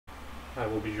I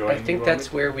will be joining. I think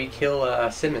that's where we kill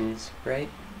Simmons, right?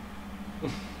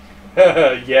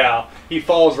 Yeah, he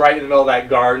falls right in the middle of that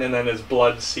garden, and then his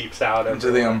blood seeps out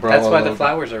into the umbrella. That's why the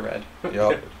flowers are red.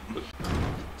 Yup.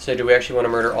 So do we actually want to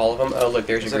murder all of them? Oh, look,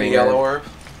 there's Is a it a green yellow orb.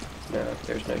 orb? No,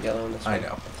 there's no yellow in this one. I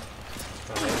know.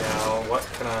 Now, what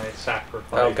can I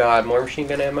sacrifice? Oh god, more machine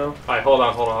gun ammo? Alright, hold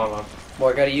on. Well,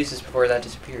 I gotta use this before that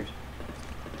disappears.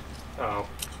 Oh.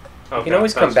 We can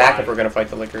always come back if we're gonna fight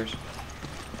the lickers.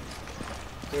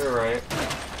 You're right.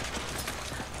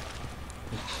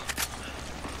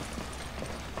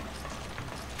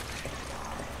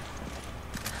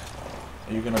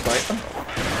 Are you gonna fight them?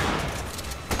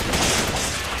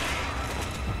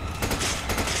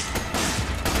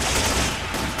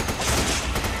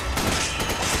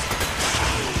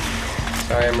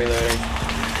 Sorry, I'm reloading.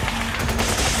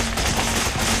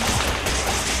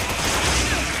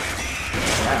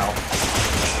 Wow.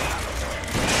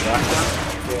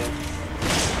 Yeah.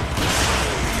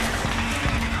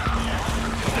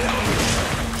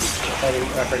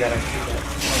 I forgot I could do that.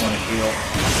 I want to heal.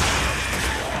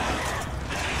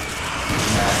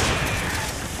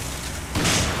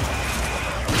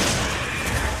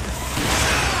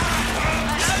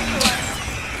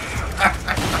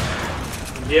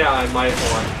 Yeah, I might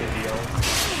want to heal.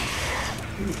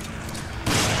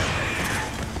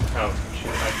 Oh, shit,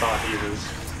 I thought he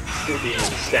was being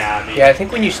stabbed. Yeah, I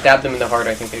think when you stab them in the heart,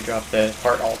 I think they drop the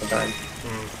heart all the time.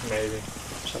 Maybe.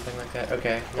 Something like that.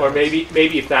 Okay. Or Nice.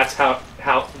 maybe if that's how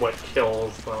what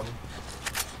kills them.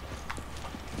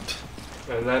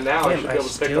 And then now I should be able to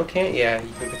pick still up. can't. Yeah,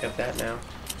 you can pick up that now.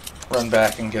 Run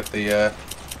back and get the,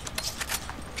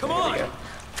 Come on. There we go.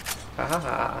 Ha ha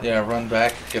ha. yeah, run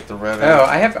back, get the red. Oh,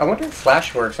 I wonder if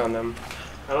flash works on them.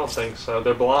 I don't think so.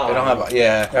 They're blind. They don't have,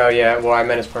 yeah. Oh yeah. Well, I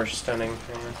meant as partial stunning.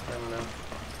 Yeah, I don't know.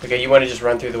 Okay, you want to just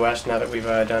run through the west now that we've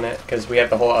done it? Because we have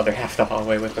the whole other half of the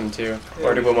hallway with them too. Yeah,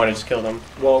 Or do we want to just kill them?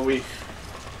 Well, I'm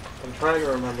trying to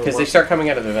remember. Because they start coming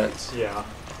out of the vents. Yeah.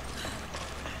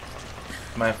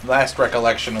 My last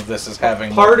recollection of this is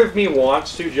having... Part of me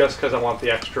wants to just because I want the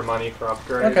extra money for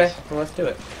upgrades. Okay, well let's do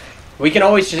it. We can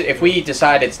always just, if we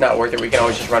decide it's not worth it, we can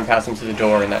always just run past them to the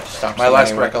door and that just stops My them last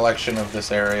anyway. recollection of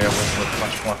this area was with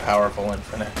much more powerful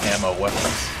infinite ammo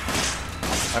weapons.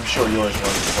 I'm sure yours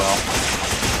was as well.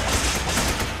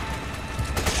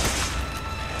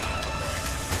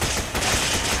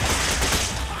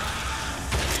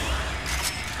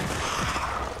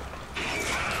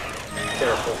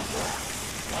 Careful.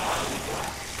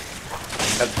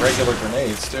 That's regular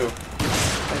grenades, too.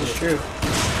 That is true.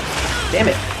 Damn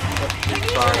it!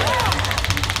 Sorry.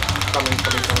 Coming.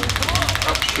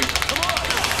 Oh, shoot.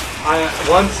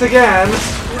 Once again,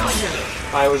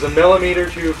 I was a millimeter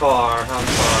too far. I'm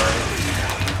sorry.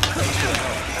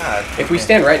 God, If we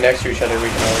stand right next to each other, we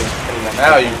can always pretty much...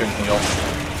 now you can heal.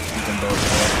 You can both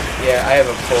heal. Yeah, I have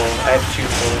a full. I have 2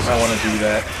 fulls. I want to do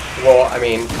that. Well, I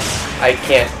mean, I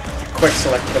can't quick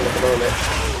select them at the moment.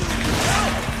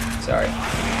 Sorry.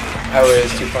 I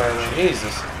was too far away.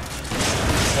 Jesus.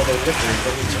 Well, they're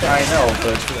liquid, I know,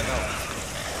 but...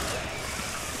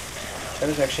 that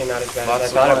was actually not as bad Lots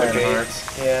as I thought of it would be. iron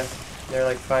hearts. Yeah, they're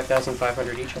like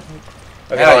 5,500 each, I think.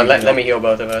 Okay, Yeah, hold on, you let me heal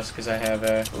both of us, because I have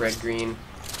red-green.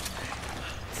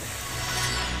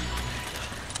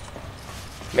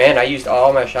 Man, I used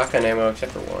all my shotgun ammo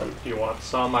except for 1. You want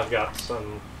some? I've got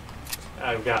some.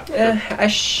 I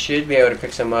should be able to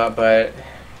pick some up, but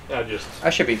I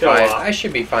should be fine. I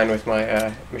should be fine with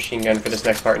my machine gun for this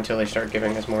next part until they start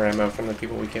giving us more ammo from the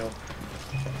people we kill.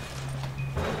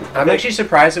 I'm actually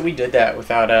surprised that we did that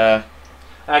without a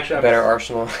better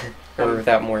arsenal or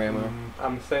without more ammo.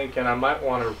 I'm thinking I might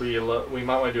want to reload. We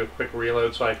might want to do a quick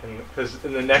reload so I can, because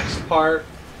in the next part.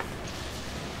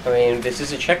 I mean, this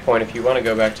is a checkpoint if you want to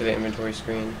go back to the inventory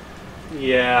screen.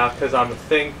 Yeah, because I'm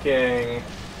thinking.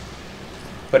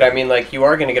 But I mean, like, you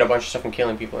are going to get a bunch of stuff from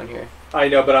killing people in here. I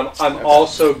know, but I'm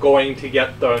also going to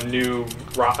get the new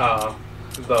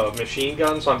the machine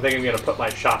gun, so I'm thinking I'm going to put my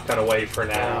shotgun away for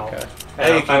now. Okay.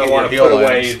 And I kind of want to put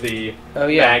away the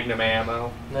Magnum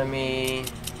ammo. Let me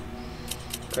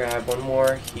grab one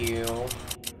more heal.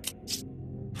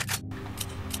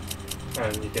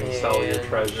 And you can sell your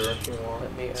treasure if you want.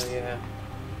 Let me, oh yeah.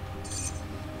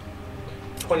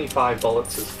 25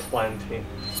 bullets is plenty.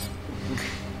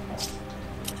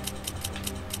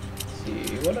 Let's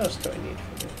see, what else do I need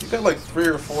for this? You got like 3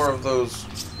 or 4 of those...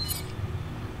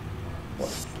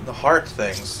 What? The heart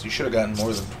things. You should have gotten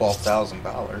more than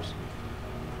 $12,000.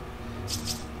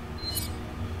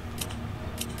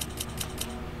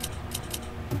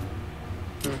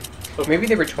 Maybe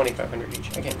they were 2,500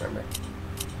 each. I can't remember.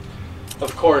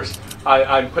 Of course,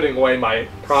 I'm putting away my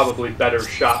probably better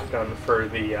shotgun for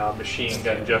the machine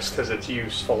gun just because it's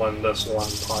useful in this one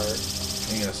part.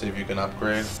 Are you gonna see if you can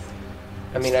upgrade?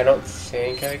 I mean, I don't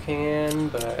think I can,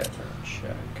 but I'll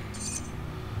check.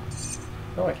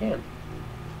 Oh, I can.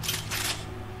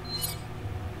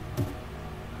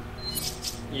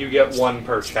 You get 1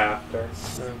 per chapter.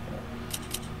 Okay.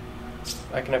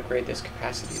 I can upgrade this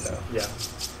capacity, though. Yeah.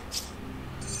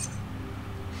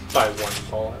 By 1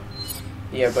 bullet.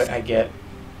 Yeah, but I get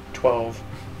 12.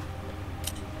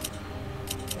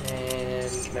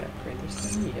 And can I upgrade this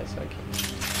thing? Yes, I can.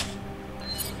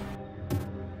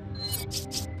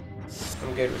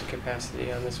 I'm good with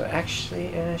capacity on this one.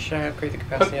 Actually, should I upgrade the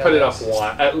capacity on Put it this? up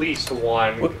 1. At least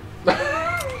 1.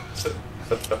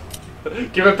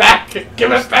 Give it back!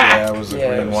 Give it back! Yeah, it was a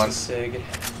green one. Sig.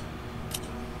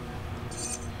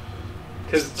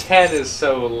 Because 10 is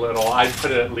so little, I'd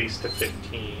put it at least to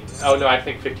 15. Oh no, I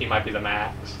think 15 might be the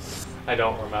max. I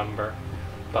don't remember.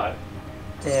 But...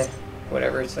 yeah,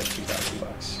 whatever, it's like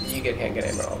 $2,000. You get handgun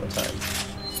ammo all the time.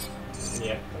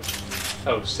 Yeah.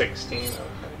 Oh, 16? Okay.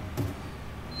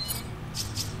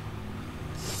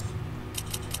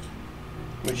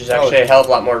 Which is actually a hell of a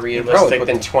lot more realistic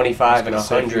than 25 and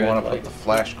 100. You want to put the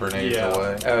flash grenades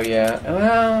away. Oh yeah.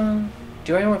 Well,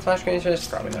 do I want flash grenades for this?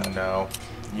 Probably not. No.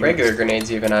 Regular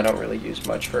grenades even I don't really use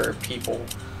much for people.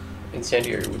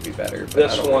 Incendiary would be better. But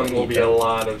this one will be a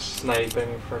lot of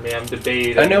sniping for me. I'm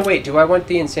debating. Oh no, wait. Do I want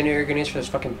the incendiary grenades for those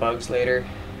fucking bugs later?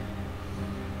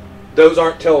 Those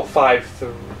aren't till 5.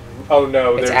 Oh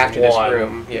no, it's there's after 1. This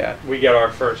room. Yeah. We get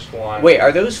our first one. Wait,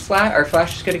 are those Are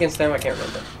flashes good against them? I can't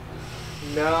remember.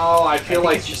 No, I feel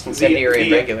like it's just incendiary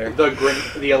and regular.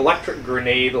 The electric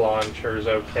grenade launcher is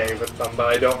okay with them, but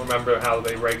I don't remember how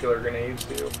the regular grenades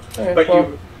do. Right, but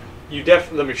well, you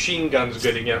definitely the machine gun's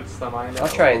good against them. I know. I'll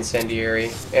try incendiary,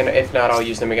 and if not, I'll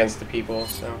use them against the people.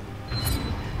 So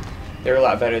they're a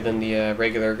lot better than the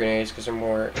regular grenades because they're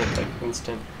more like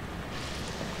instant.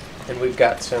 And we've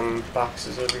got some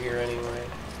boxes over here anyway.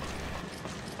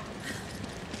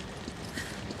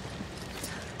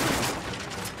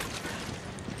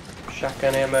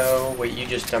 Shotgun ammo. Wait, you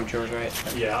just dumped yours, right?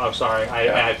 Yeah, I'm sorry.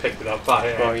 I picked it up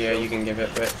by Well, yeah, you can give it,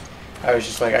 but I was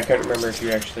just like, I couldn't remember if you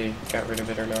actually got rid of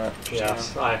it or not.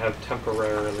 Yes, I have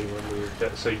temporarily removed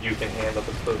it so you can handle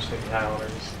the close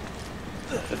encounters.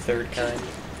 The third kind.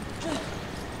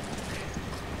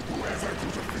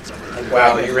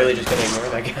 Wow, you're really just gonna ignore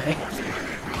that guy?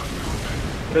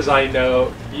 Because I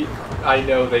know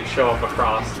they show up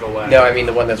across the way. No, I mean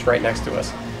the one that's right next to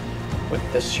us with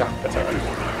this shock baton.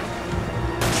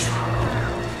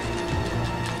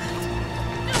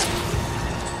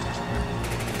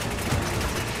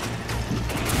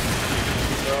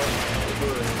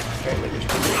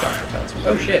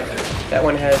 Oh shit, that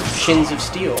one has shins of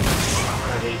steel. I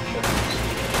hate shins.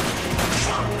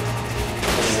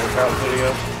 Workout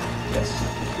video? Yes.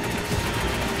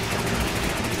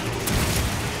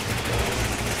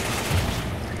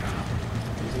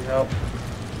 Need some help?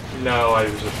 No, I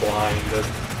was just blinded.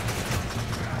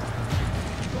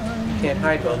 You can't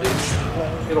hide well,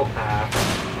 dude. It'll pass.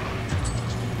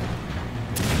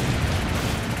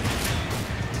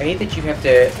 I hate that you have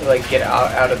to like get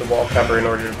out of the wall cover in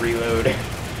order to reload.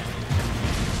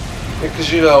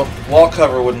 Because you know, wall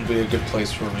cover wouldn't be a good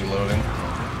place for reloading.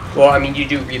 Well, I mean, you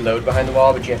do reload behind the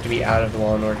wall, but you have to be out of the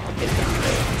wall in order to get the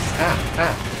reload.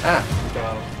 Ah!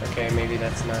 No. Okay, maybe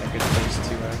that's not a good place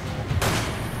to.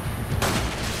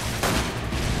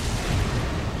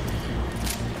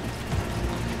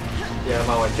 Yeah, I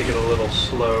might take it a little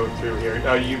slow through here.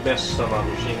 Oh, you missed some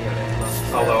machine gun ammo.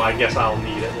 Although I guess I'll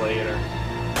need it later.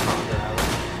 I'll grab it.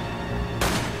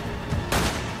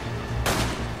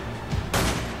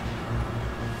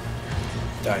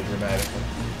 Die dramatically.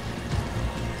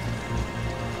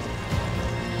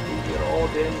 You get all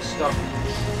damn stuff.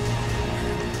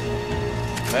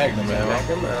 Magnum ammo.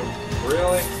 Magnum ammo.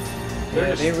 Really?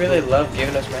 Yeah, they really love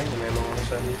giving us Magnum ammo all of a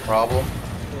sudden. Problem?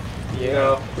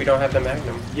 Yeah, we don't have the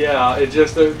Magnum. Yeah, it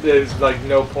just there's like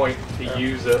no point to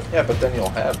use it. Yeah, but then you'll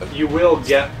have it. You will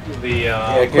get the.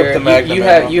 Equip the Magnum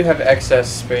ammo. You have excess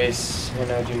space,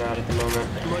 and I do not at the moment.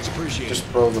 Much appreciated. Just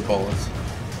throw the bullets.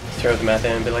 Throw them at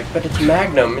them and be like, but it's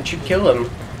Magnum, it should kill him.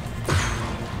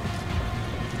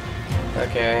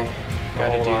 Okay,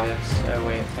 gotta Hold do on. this. Oh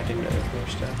wait, I didn't know there was more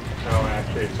stuff. Oh,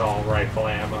 actually, it's all rifle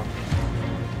ammo.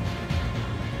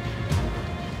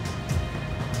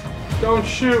 Don't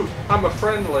shoot! I'm a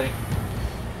friendly.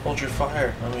 Hold your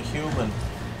fire. I'm a human.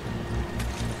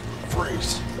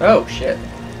 Freeze. Oh shit.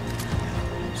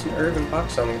 There's an urban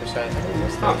box on the other side. How did we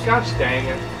miss Oh those? gosh dang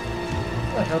it.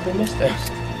 How the hell did we miss those?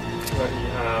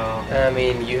 I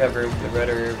mean, you have room for the red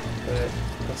herb, but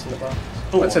what's in the box?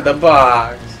 Who What's are in the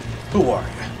box? Who are you?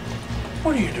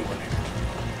 What are you doing here?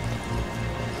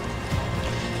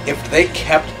 If they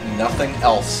kept nothing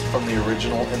else from the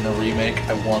original in the remake,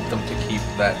 I want them to keep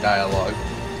that dialogue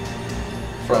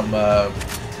from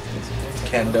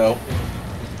Kendo.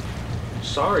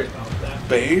 Sorry about that.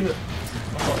 Babe,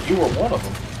 oh, you were one of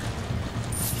them.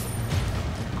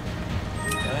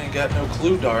 I ain't got no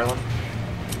clue, darling.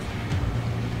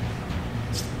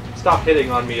 Stop hitting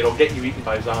on me, it'll get you eaten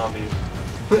by zombies.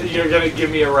 You're gonna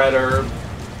give me a red herb.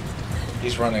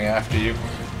 He's running after you.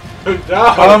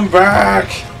 No! Come back!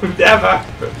 Never!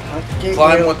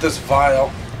 Climb with this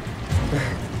vial.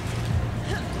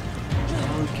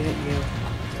 I'll get you.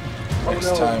 Oh Next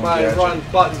no, time, my Gadget. run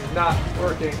button's not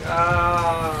working.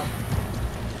 Ah!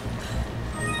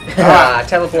 Ah,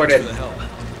 teleported.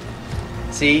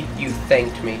 See? You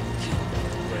thanked me.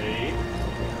 Wait.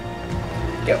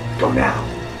 Go. Go now!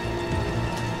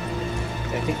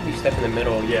 I think if you step in the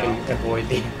middle, you Yeah. can avoid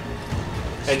the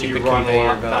And you stupid run a conveyor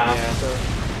lot belt, yeah.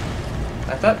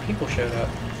 faster. I thought people showed up.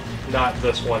 Not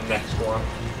this one, next one.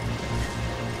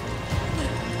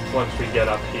 Once we get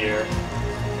up here.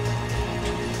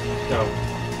 No.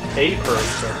 A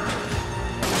person.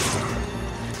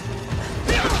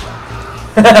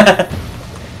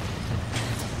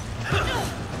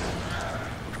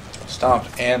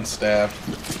 Stomped and stabbed.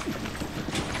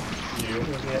 You.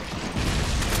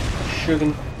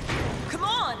 Sugar. Come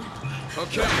on!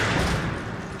 Okay.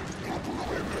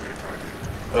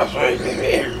 Oh,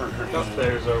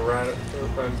 there's a red,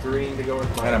 a green to go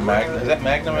with my And a Magnum. Is that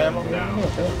Magnum ammo? No,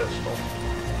 pistol.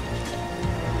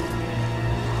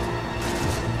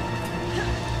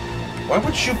 Why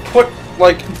would you put,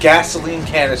 like, gasoline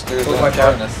canisters in a Watch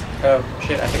out. furnace? Oh,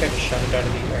 shit, I think I just shot it out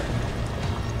of the air.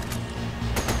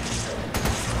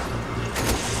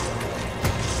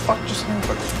 Fuck just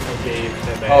happened? I gave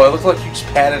him a... Oh, it looked like you just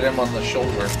patted him on the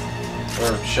shoulder.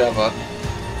 Or Sheva.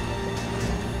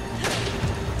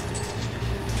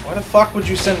 Why the fuck would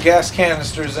you send gas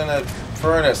canisters in a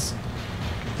furnace?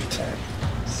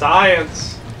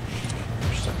 Science!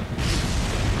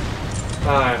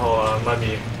 Alright, hold on, let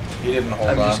me... You didn't hold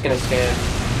I'm on. just gonna stand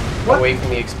What? away from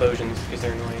the explosions because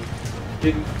they're annoying.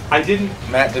 I didn't...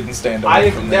 Matt didn't stand away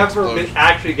I've from the never explosion. been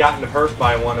actually gotten hurt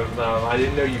by one of them. I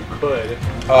didn't know you could.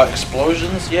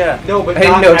 Explosions? Yeah. No, but I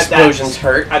didn't not know at explosions that,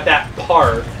 hurt. At that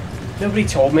part. Nobody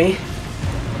told me.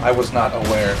 I was not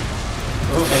aware.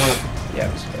 Yeah,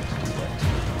 I was supposed to do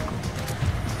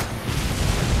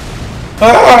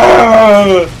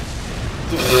Ah!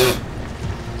 that.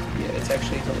 Yeah, it's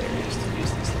actually hilarious to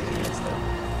use these things against them.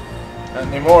 Not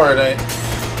anymore, it ain't.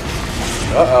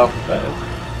 Uh-oh.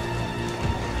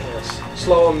 Yes.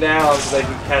 Slow them down so they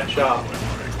can catch up.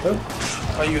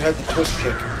 Oh, you had the twist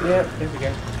kick. Yeah, there we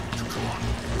go.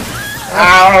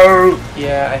 Ow!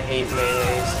 Yeah, I hate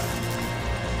melees.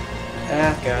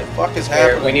 Ah, God. What the fuck is Here,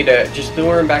 happening? we need to just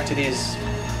lure him back to these.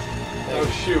 Oh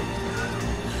shoot.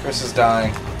 Chris is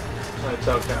dying. It's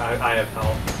okay, I have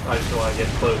help. I just want to get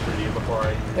closer to you before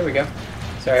I... There we go.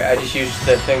 Sorry, I just used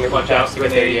the thing that we Watch out, passed to get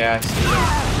there. grenade. Yeah,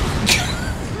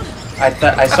 I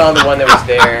thought I saw the one that was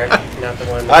there, not the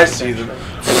one. That I was see them.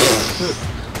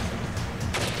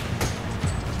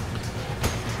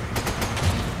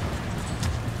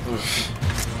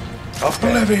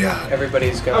 Oblivion!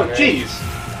 Everybody's gone. Oh right? jeez!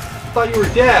 Thought you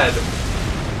were dead!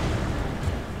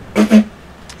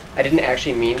 I didn't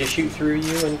actually mean to shoot through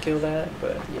you and kill that,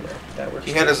 but you know that works.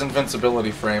 He had too. his invincibility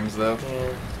frames, though.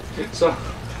 Yeah. So...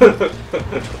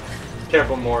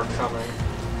 Careful, more coming.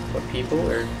 What people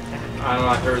or? I don't know,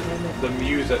 I heard the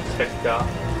music picked up.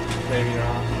 Maybe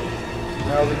not.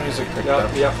 No, the music picked Yep,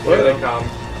 up. yep, here they come.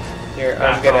 Here,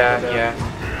 Back I'm gonna. off of them. Yeah.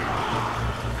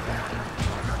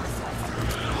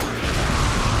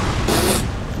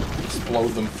 Explode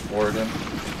them for him.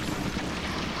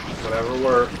 Whatever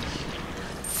works.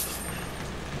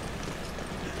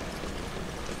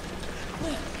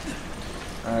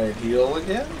 Alright, heal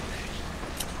again?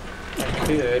 I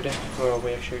could. Well,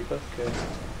 we actually both could.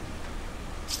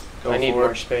 Go I need for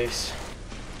more it. space.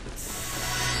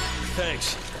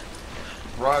 Thanks.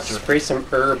 Roger. Spray some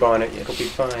herb on it. It'll be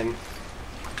fine.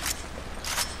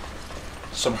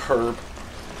 Some herb.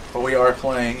 But we are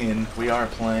playing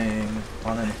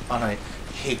on a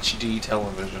HD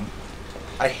television.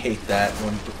 I hate that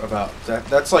when about that.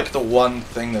 That's like the one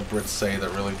thing that Brits say that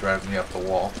really drives me up the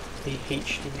wall. The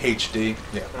HD. HD,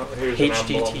 yeah. Oh, here's an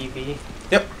HD emblem. TV.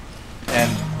 Yep.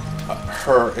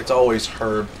 And it's always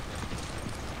herb.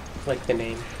 Like the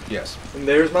name. Yes. And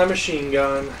there's my machine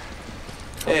gun.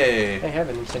 I Hey. have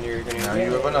an incendiary grenade. Now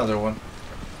you have another one.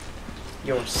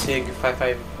 Your SIG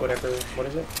 55 whatever. What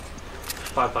is it?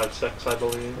 556, I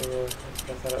believe.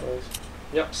 I thought it was.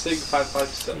 Yep, SIG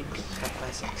 556. SIG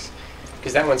 556.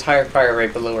 Because that one's higher fire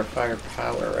rate but lower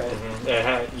firepower, right?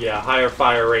 Mm-hmm. Yeah, higher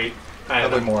fire rate. And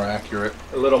Probably more accurate.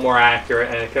 A little more accurate,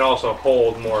 and it can also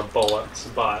hold more bullets,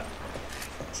 but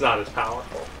it's not as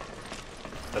powerful.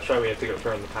 That's why we have to go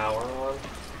turn the power on.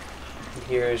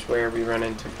 Here's where we run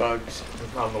into bugs.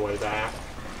 On the way back.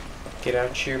 Get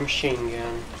out your machine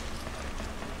gun.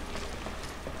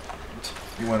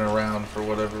 You went around for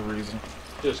whatever reason.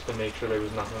 Just to make sure there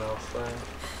was nothing else there.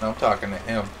 No, I'm talking to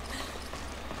him.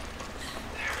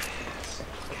 There it is.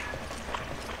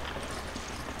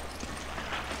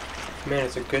 Man,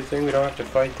 it's a good thing we don't have to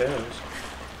fight those.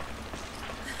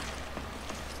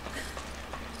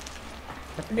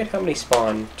 I forget how many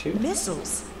spawn. 2?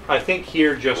 Missiles. I think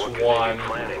here just one,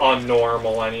 on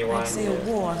normal anyway. I'd say a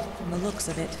war from the looks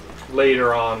of it.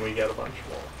 Later on we get a bunch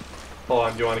more. Hold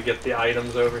on, do you want to get the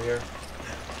items over here?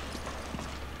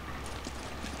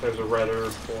 There's a red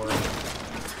herb for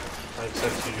it.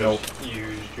 Since you just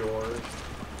used yours.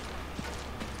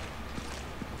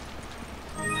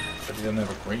 But he doesn't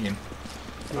have a green.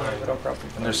 Yeah, no problem.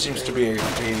 And there seems to be a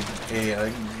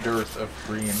dearth of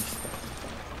green.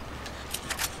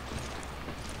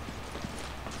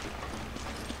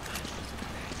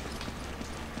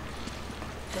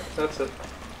 That's it.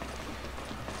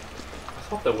 I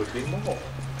thought there would be more.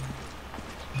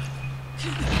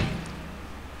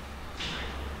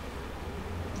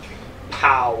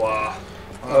 Power.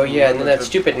 Oh yeah, and then that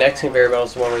stupid next conveyor belt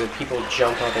is the one where the people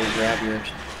jump up and grab yours.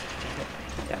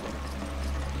 That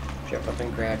one. Jump up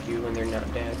and grab you when they're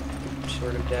not dead.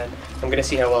 Sort of dead. I'm gonna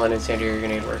see how well an incendiary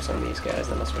grenade works on these guys,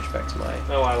 then I'll switch back to mine.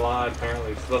 No, I lied.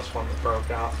 Apparently it's this one that broke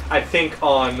out. I think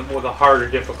on the harder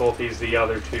difficulties, the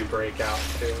other two break out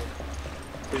too.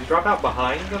 Did he drop out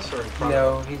behind us or in front?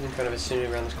 No, he's in front of us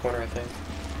soon around this corner, I think.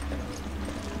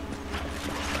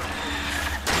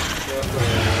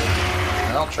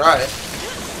 I'll try it.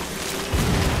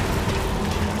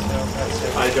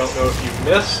 So I don't know if you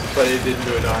missed, but it didn't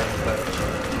do a darn thing.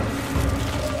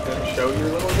 Didn't show your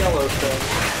little yellow thing.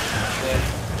 yeah.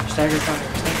 Stagger fire,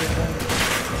 stagger fire.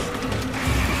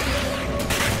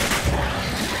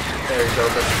 There he's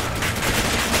open.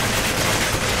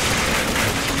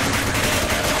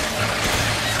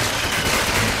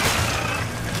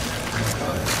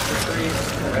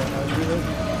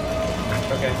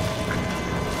 Okay.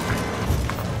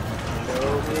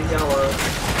 Show me yellow.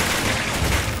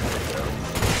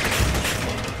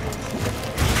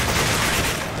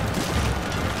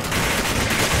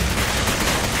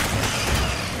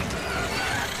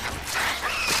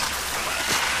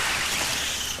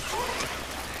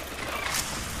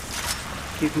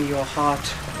 Give me your heart.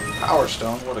 Power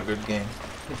Stone, what a good game.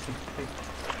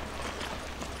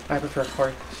 I prefer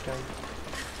Hearthstone.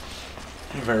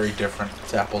 Very different.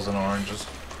 It's apples and oranges.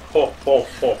 Ho, ho,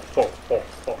 ho, ho, ho,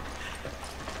 ho.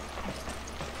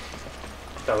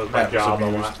 That was my That was Java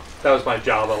amused. laugh. That was my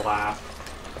Java laugh.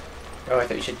 Oh, I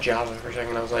thought you said Java for a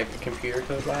second. I was like, a computer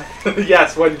code laugh?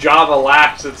 Yes, when Java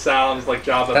laughs, it sounds like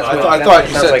Java. That's I does. what- thought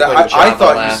you sounds said like that. when I Java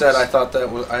thought laughs. you said. I thought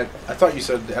that was. I thought you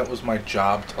said that was my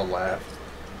job to laugh.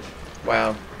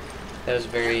 Wow. That was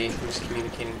very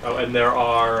miscommunicating. Oh, and there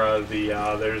are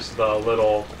there's the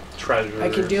little treasures. I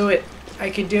can do it. I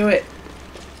can do it.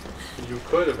 You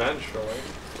could eventually.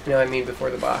 No, I mean before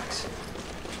the box.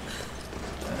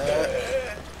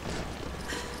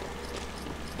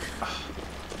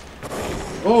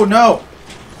 Oh no!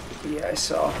 Yeah, I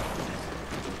saw. I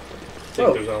think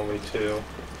Oh. there's only two.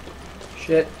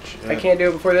 Shit. I can't do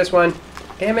it before this one.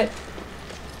 Damn it.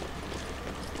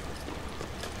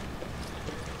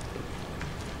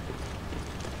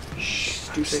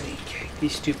 Stupid.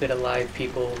 These stupid alive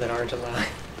people that aren't alive.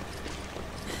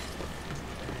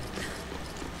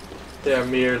 They're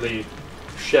merely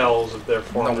shells of their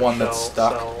former one that's shell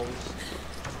stuck. selves.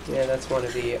 Yeah, that's one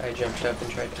of the I jumped up and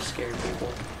tried to scare people.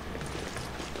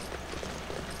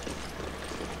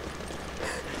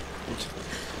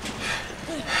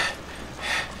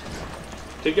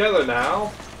 Together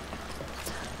now.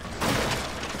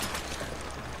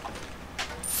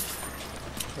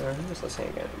 Who's listening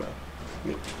again?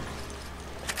 Me.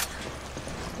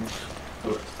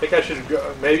 I think I should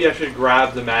maybe I should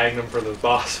grab the Magnum for the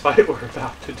boss fight we're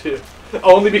about to do.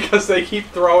 Only because they keep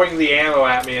throwing the ammo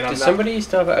at me and I'm Does not... somebody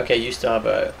still have a... Okay, you still have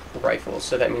a rifle,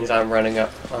 so that means I'm running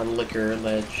up on Liquor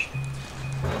Ledge.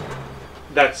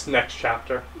 That's next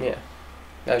chapter. Yeah.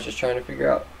 I was just trying to figure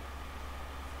out...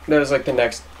 That was like the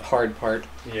next hard part.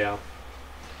 Yeah.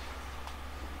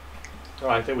 Oh,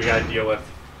 I think we gotta deal with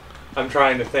I'm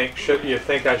trying to think. Should you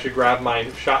think I should grab my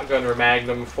shotgun or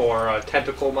magnum for a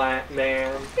tentacle man?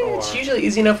 Or It's usually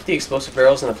easy enough with the explosive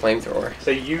barrels and the flamethrower.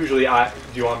 so usually, do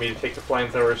you want me to take the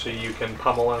flamethrower so you can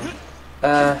pummel him?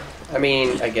 I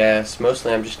mean, I guess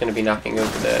mostly I'm just gonna be knocking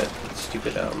over the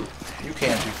stupid You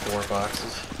can't do 4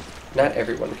 boxes. Not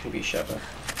everyone can be Sheva.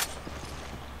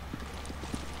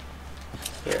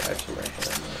 Here, I have some right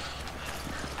here.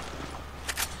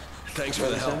 Thanks for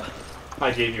the help.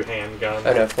 I gave you handgun.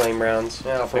 Oh no, flame rounds.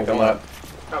 Yeah, I'll pick them up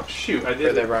Oh shoot! I for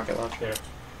did the rocket launcher. Here.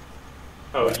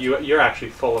 Oh, you're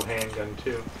actually full of handgun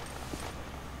too.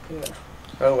 Yeah.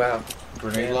 Oh wow.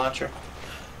 Grenade launcher?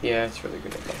 Yeah, it's for the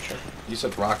grenade launcher. You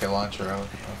said rocket launcher.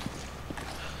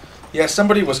 Yeah,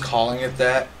 somebody was calling it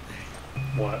that.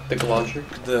 What? The launcher?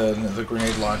 The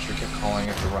grenade launcher kept calling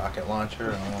it the rocket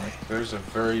launcher. And I'm like, there's a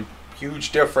very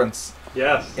huge difference.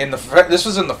 Yes. This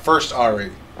was in the first RE.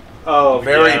 Oh,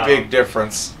 Very yeah. big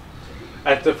difference.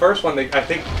 At the first one, I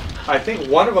think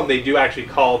one of them they do actually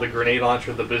call the grenade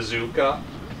launcher the bazooka,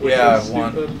 which is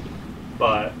stupid.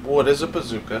 But Well, it is a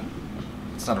bazooka.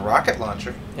 It's not a rocket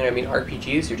launcher. And I mean,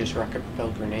 RPGs are just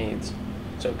rocket-propelled grenades,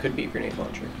 so it could be a grenade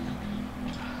launcher.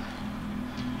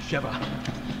 Sheva.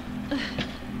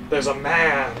 there's a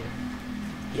man.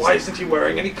 Why isn't he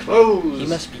wearing any clothes? He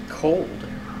must be cold.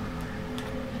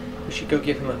 We should go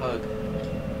give him a hug.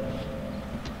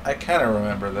 I kind of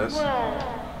remember this.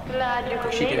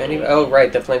 We should do any. Oh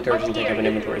right, the flamethrower doesn't take up an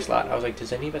inventory slot. I was like,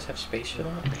 does any of us have space for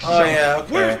that? Oh yeah,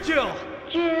 okay. Where's Jill?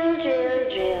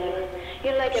 Jill.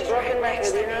 You're like a broken record,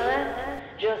 you know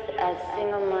that? Just as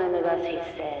single-minded as he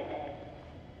said.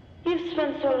 You've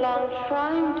spent so long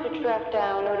trying to track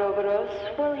down Ouroboros.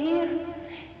 Well, here,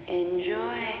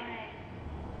 enjoy.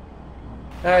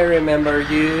 I remember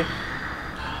you.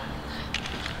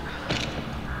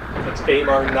 Let's aim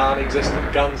our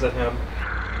non-existent guns at him.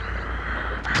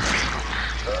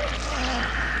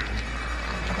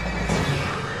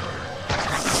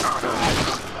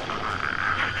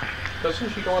 Doesn't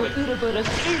she go on it? Ouroboros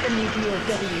is a new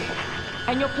POW,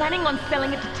 and you're planning on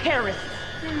selling it to terrorists.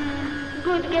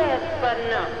 Good guess, but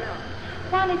no.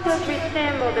 While it does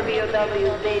resemble the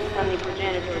BOWs based on the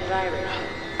progenitor virus,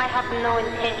 I have no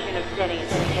intention of selling it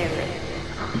to terrorists.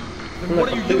 I'm Then not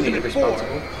what are you completely using it for?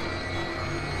 irresponsible.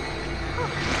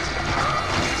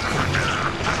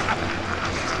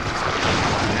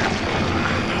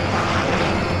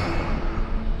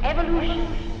 Evolution.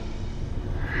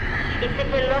 It's a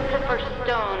philosopher's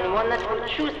stone, one that will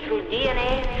choose through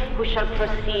DNA who shall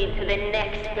proceed to the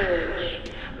next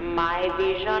stage. My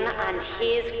vision and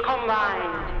his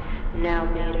combined, now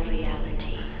made a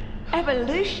reality.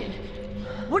 Evolution?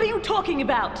 What are you talking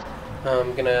about?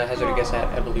 I'm gonna hazard a guess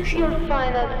at evolution. You'll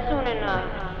find out soon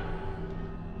enough.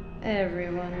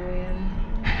 Everyone will.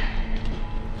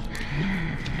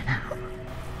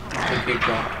 A big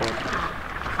drop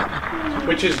point.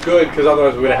 Which is good, because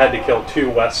otherwise we would have had to kill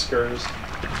 2 Weskers.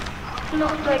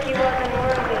 Looks like he wasn't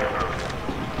worthy.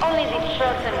 Only the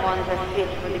chosen ones are fit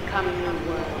for the coming new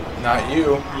world. Not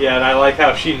you. Yeah, and I like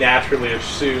how she naturally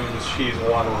assumes she's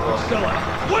one of them. Stella,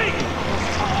 wait!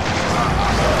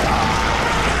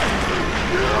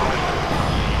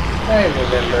 I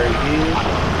remember you.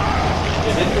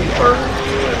 Didn't we burn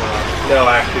you? No,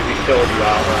 actually, we killed you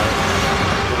outright.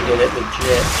 We did it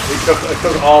legit. We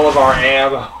took all of our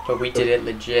ammo. But we did it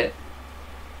legit.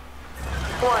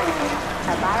 Warning.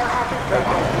 A biohazard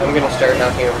Okay, I'm gonna start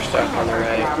knocking over stuff on the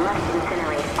right. must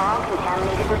incinerate all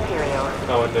contaminated materials.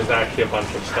 Oh, and there's actually a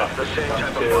bunch of stuff for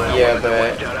stuff too. Yeah,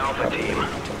 but probably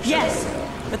Yes,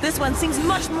 but this one seems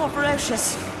much more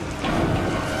ferocious. I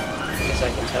guess I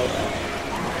can tell that.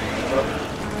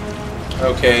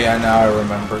 Okay, yeah, now I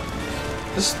remember.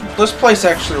 This place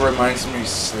actually reminds me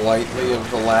slightly of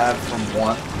the lab from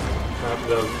 1.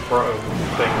 The bro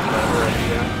things that were in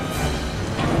here.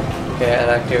 Okay, I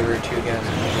knocked over 2 guys.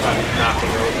 I'm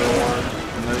knocking over one.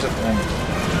 And there's a thing.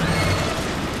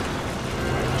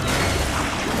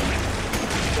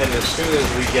 And as soon as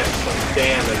we get some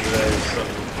damage, there's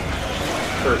some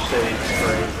first aid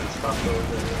sprays and stuff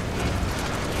over there.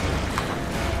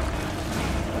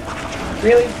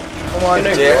 Really? Come on,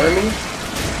 Can Dick. ignore me?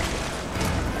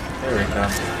 There we go.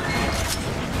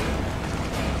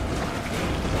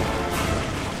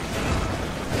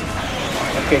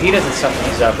 Okay, he doesn't suck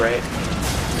these up, right?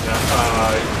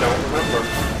 I don't remember.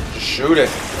 Just shoot it.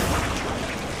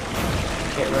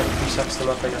 Can't remember if he sucks them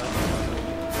up or not.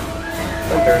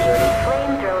 Thunder's ready.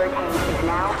 Flamethrower tank is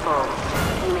now full.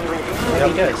 You may resume Yeah,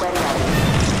 he does. when ready.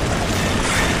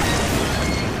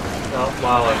 Well,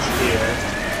 while it's here.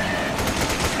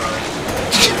 Sorry.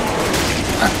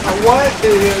 What?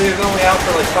 It was only out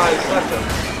for like 5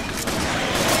 seconds.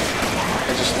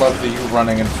 I just love that you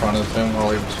running in front of him while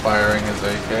he was firing his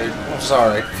AK. Oh,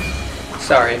 sorry.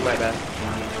 Sorry, my bad.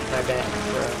 My bad,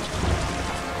 bro.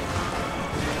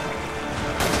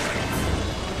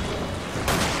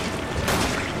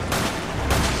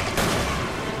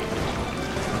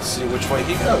 Let's see which way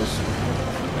he goes.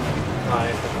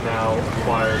 I have now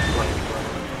acquired flamethrower.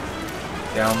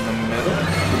 Down the middle.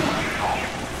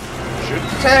 Shoot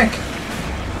the tank.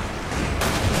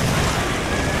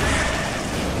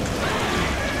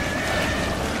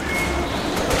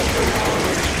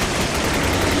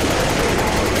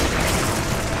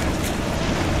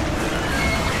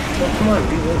 Oh, come on,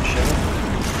 reload, Sheva.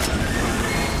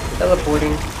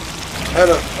 Teleporting.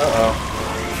 Uh-oh.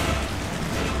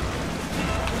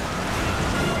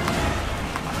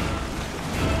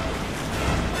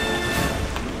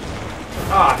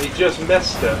 Ah, he just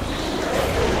missed it.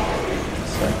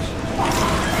 Sucks.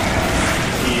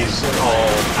 He's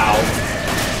all out.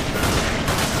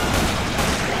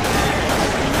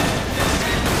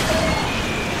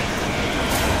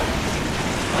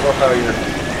 I love how your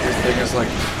thing is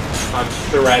like... I'm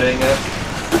threading it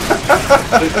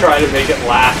to try to make it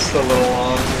last a little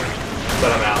longer,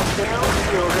 but I'm out.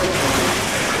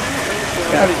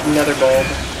 Got another bulb.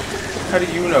 How do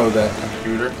you know that,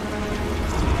 computer?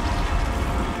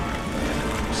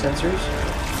 Sensors.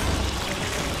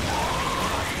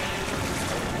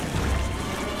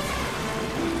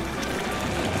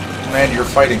 Man, you're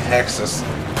fighting Hexus.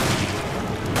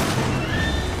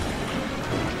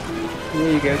 There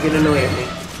you go, get annoyed at me.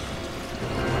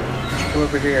 Come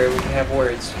over here, we can have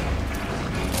words.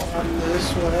 On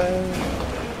this way.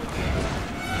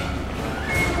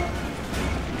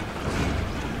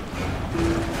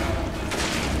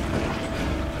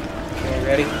 Okay,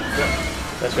 ready? Go.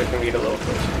 That's why we can get a little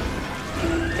closer.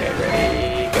 Okay,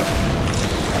 ready, go.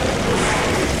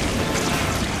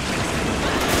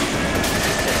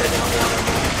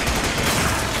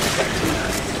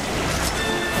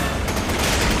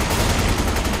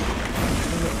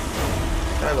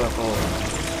 I left all.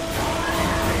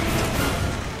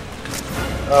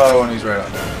 Oh, and he's right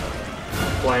on there.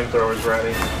 Flamethrower's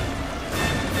ready.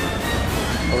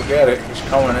 Oh, get it. He's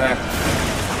coming in.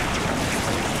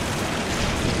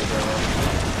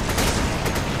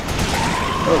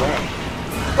 Oh, wow.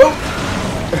 Oh!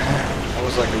 I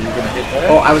was like, are you gonna hit that?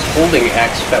 Oh, I was holding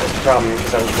X, that was the problem,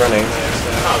 because I was running.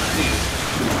 Oh, jeez.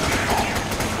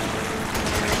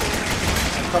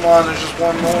 Come on, there's just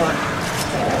one more.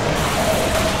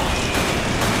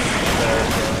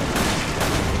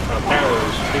 Apparently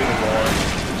there's 2 more.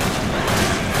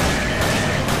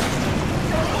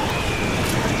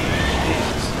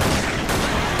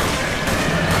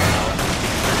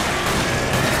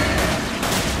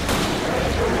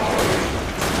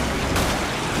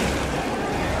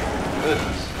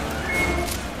 Goodness.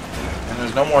 And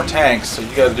there's no more tanks, so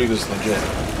you gotta do this legit.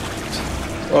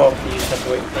 Well, you just have to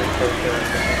wait for it to go.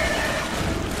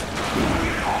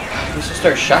 You should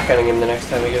start shotgunning him the next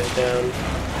time he goes down.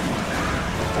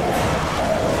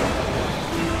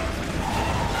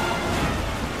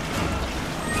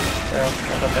 Well, I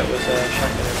thought that was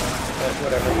shotgunning, but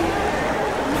whatever.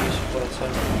 Use what it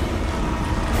said.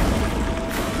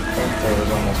 Okay,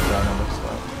 was almost done, it looks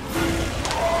like.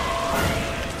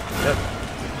 Yep.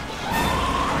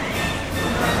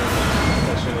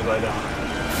 As soon as I die.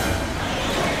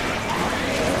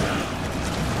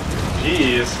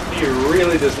 Jeez, he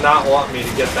really does not want me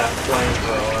to get that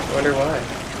flamethrower. I wonder why.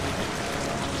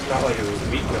 It's not like it was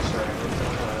weakness or anything.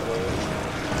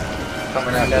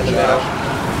 Coming out Down the middle.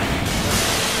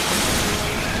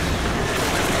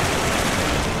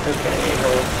 Okay,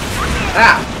 hold.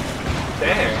 Ah!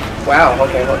 Dang. Wow,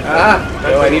 okay, hold. Ah!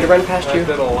 No, I need to run past you.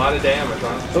 That did a lot of damage,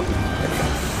 huh? Oop.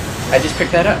 I just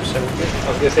picked that up, so we're good. I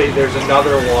was gonna say there's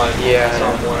another one Yeah, I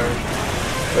know. somewhere.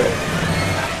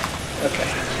 Okay.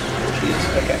 Jeez,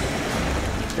 okay.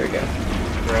 Here we go.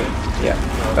 Ready? Yeah.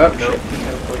 Oh, Oh, nope. shit. He's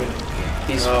teleporting.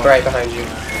 He's Oh. right behind you.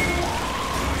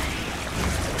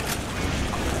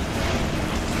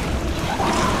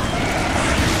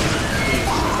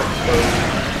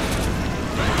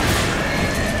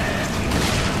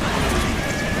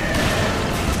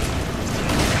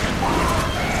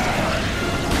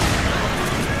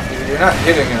 You're not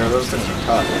hitting it, or those things are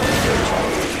cut.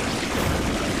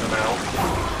 I'm out.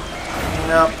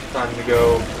 Nope. Time to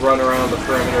go run around the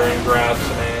perimeter and grab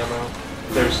some ammo.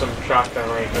 There's some shotgun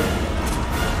right here.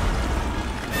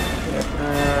 Yep.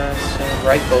 Some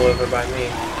rifle over by me.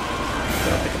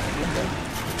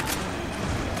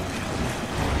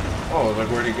 Oh, like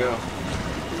where'd he go?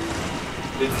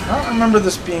 I don't remember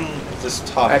this being this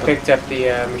top. I picked up the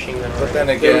machine gun. But then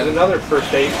There was again, another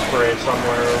first aid spray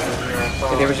somewhere over here. I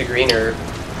thought. There was a green herb.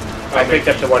 I picked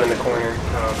up the one in the corner.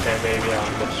 Oh, okay, maybe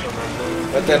I'll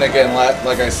misremember. But then again,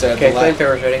 like I said, Okay,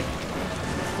 flamethrower's ready.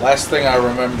 last thing I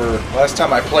remember, last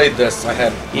time I played this, I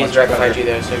had. He's right behind you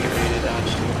though, so get ready to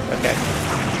dodge. Okay.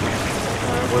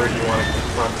 Where do you want to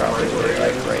confront? Probably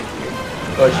like right here.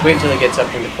 Well, just wait until he gets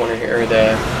up in the corner here, or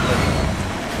the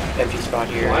empty spot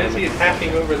here. Why is he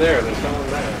attacking over there? There's no one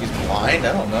there. He's blind?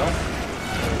 I don't know.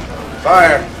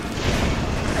 Fire!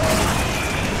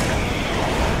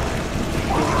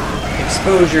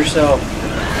 Expose yourself.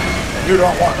 You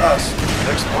don't want us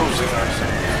exposing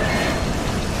ourselves.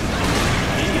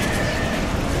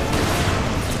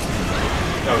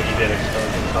 Oh, he did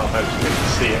expose himself. I just couldn't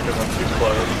see it because I'm too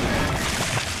close.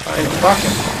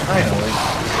 Finally.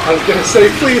 I was gonna say,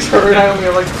 please hurry. I only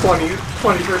have like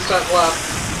 20% left.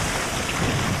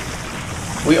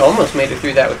 We almost made it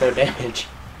through that with no damage.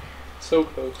 So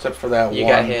close. Except for that You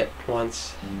one. got hit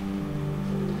once.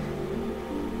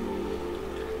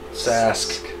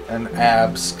 Sask and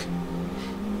Absk.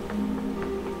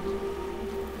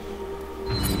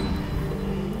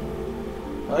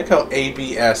 I like how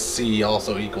ABSC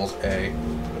also equals A.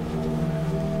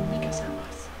 Because I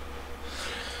was.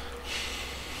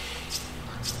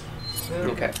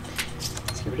 Okay.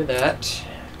 Let's get rid of that.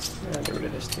 I'll get rid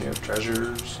of this too.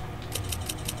 Treasures.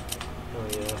 Oh,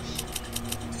 yes.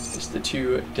 Just the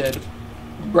two dead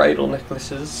bridal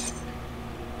necklaces.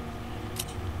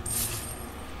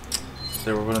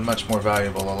 They would have been much more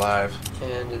valuable alive.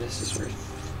 And this is worth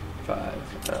 5.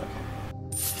 Okay.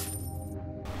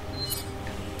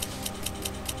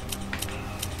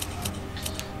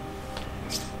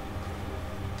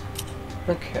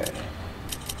 Okay.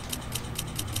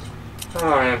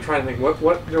 Alright, I'm trying to think.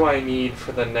 What do I need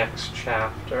for the next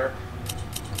chapter?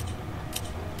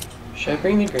 Should I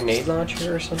bring the grenade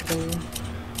launcher or something?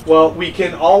 Well, we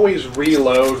can always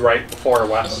reload right before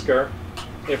Wesker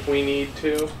if we need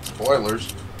to.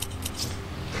 Spoilers.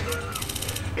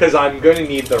 Because I'm going to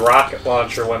need the rocket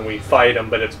launcher when we fight him,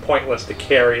 but it's pointless to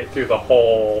carry it through the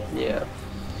whole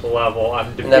level.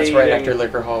 I'm debating, and that's right after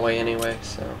Liquor Hallway anyway,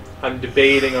 so... I'm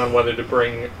debating on whether to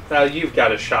bring... you've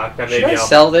got a shotgun. Should Maybe I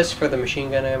sell this for the machine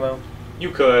gun ammo?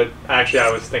 You could. Actually,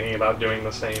 I was thinking about doing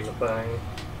the same thing.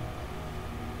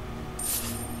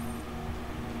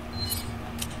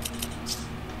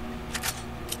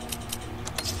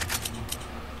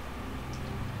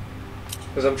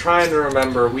 Because I'm trying to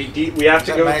remember, we have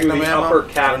to go through the upper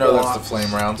cap no, that's the blocks.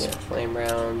 flame rounds. Yeah, flame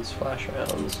rounds, flash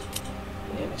rounds,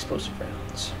 and explosive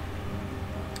rounds.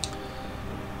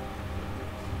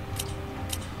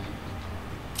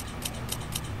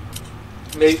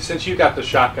 Maybe, since you got the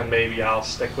shotgun, maybe I'll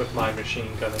stick with my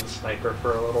machine gun and sniper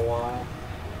for a little while.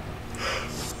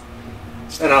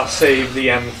 And I'll save the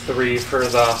M3 for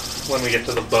when we get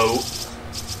to the boat.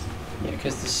 Yeah,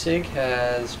 because the SIG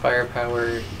has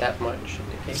firepower that much, and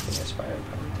the AK has firepower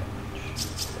that much.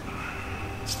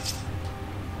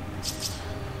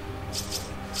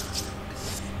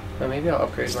 Well, maybe I'll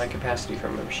upgrade my capacity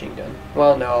from a machine gun.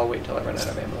 Well, no, I'll wait until I run out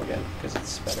of ammo again, because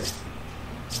it's better.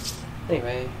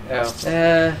 Anyway,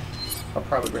 I'll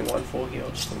probably bring one full heal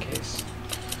just in case.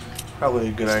 Probably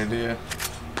a good idea.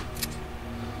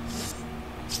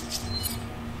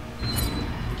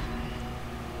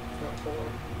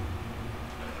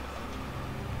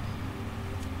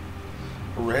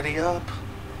 Ready up?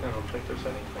 I don't think there's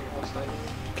anything else I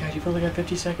need. God, you've only got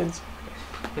 50 seconds.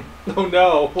 Oh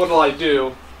no, what'll I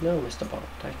do? No, Mr. Bond,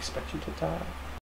 I expect you to die.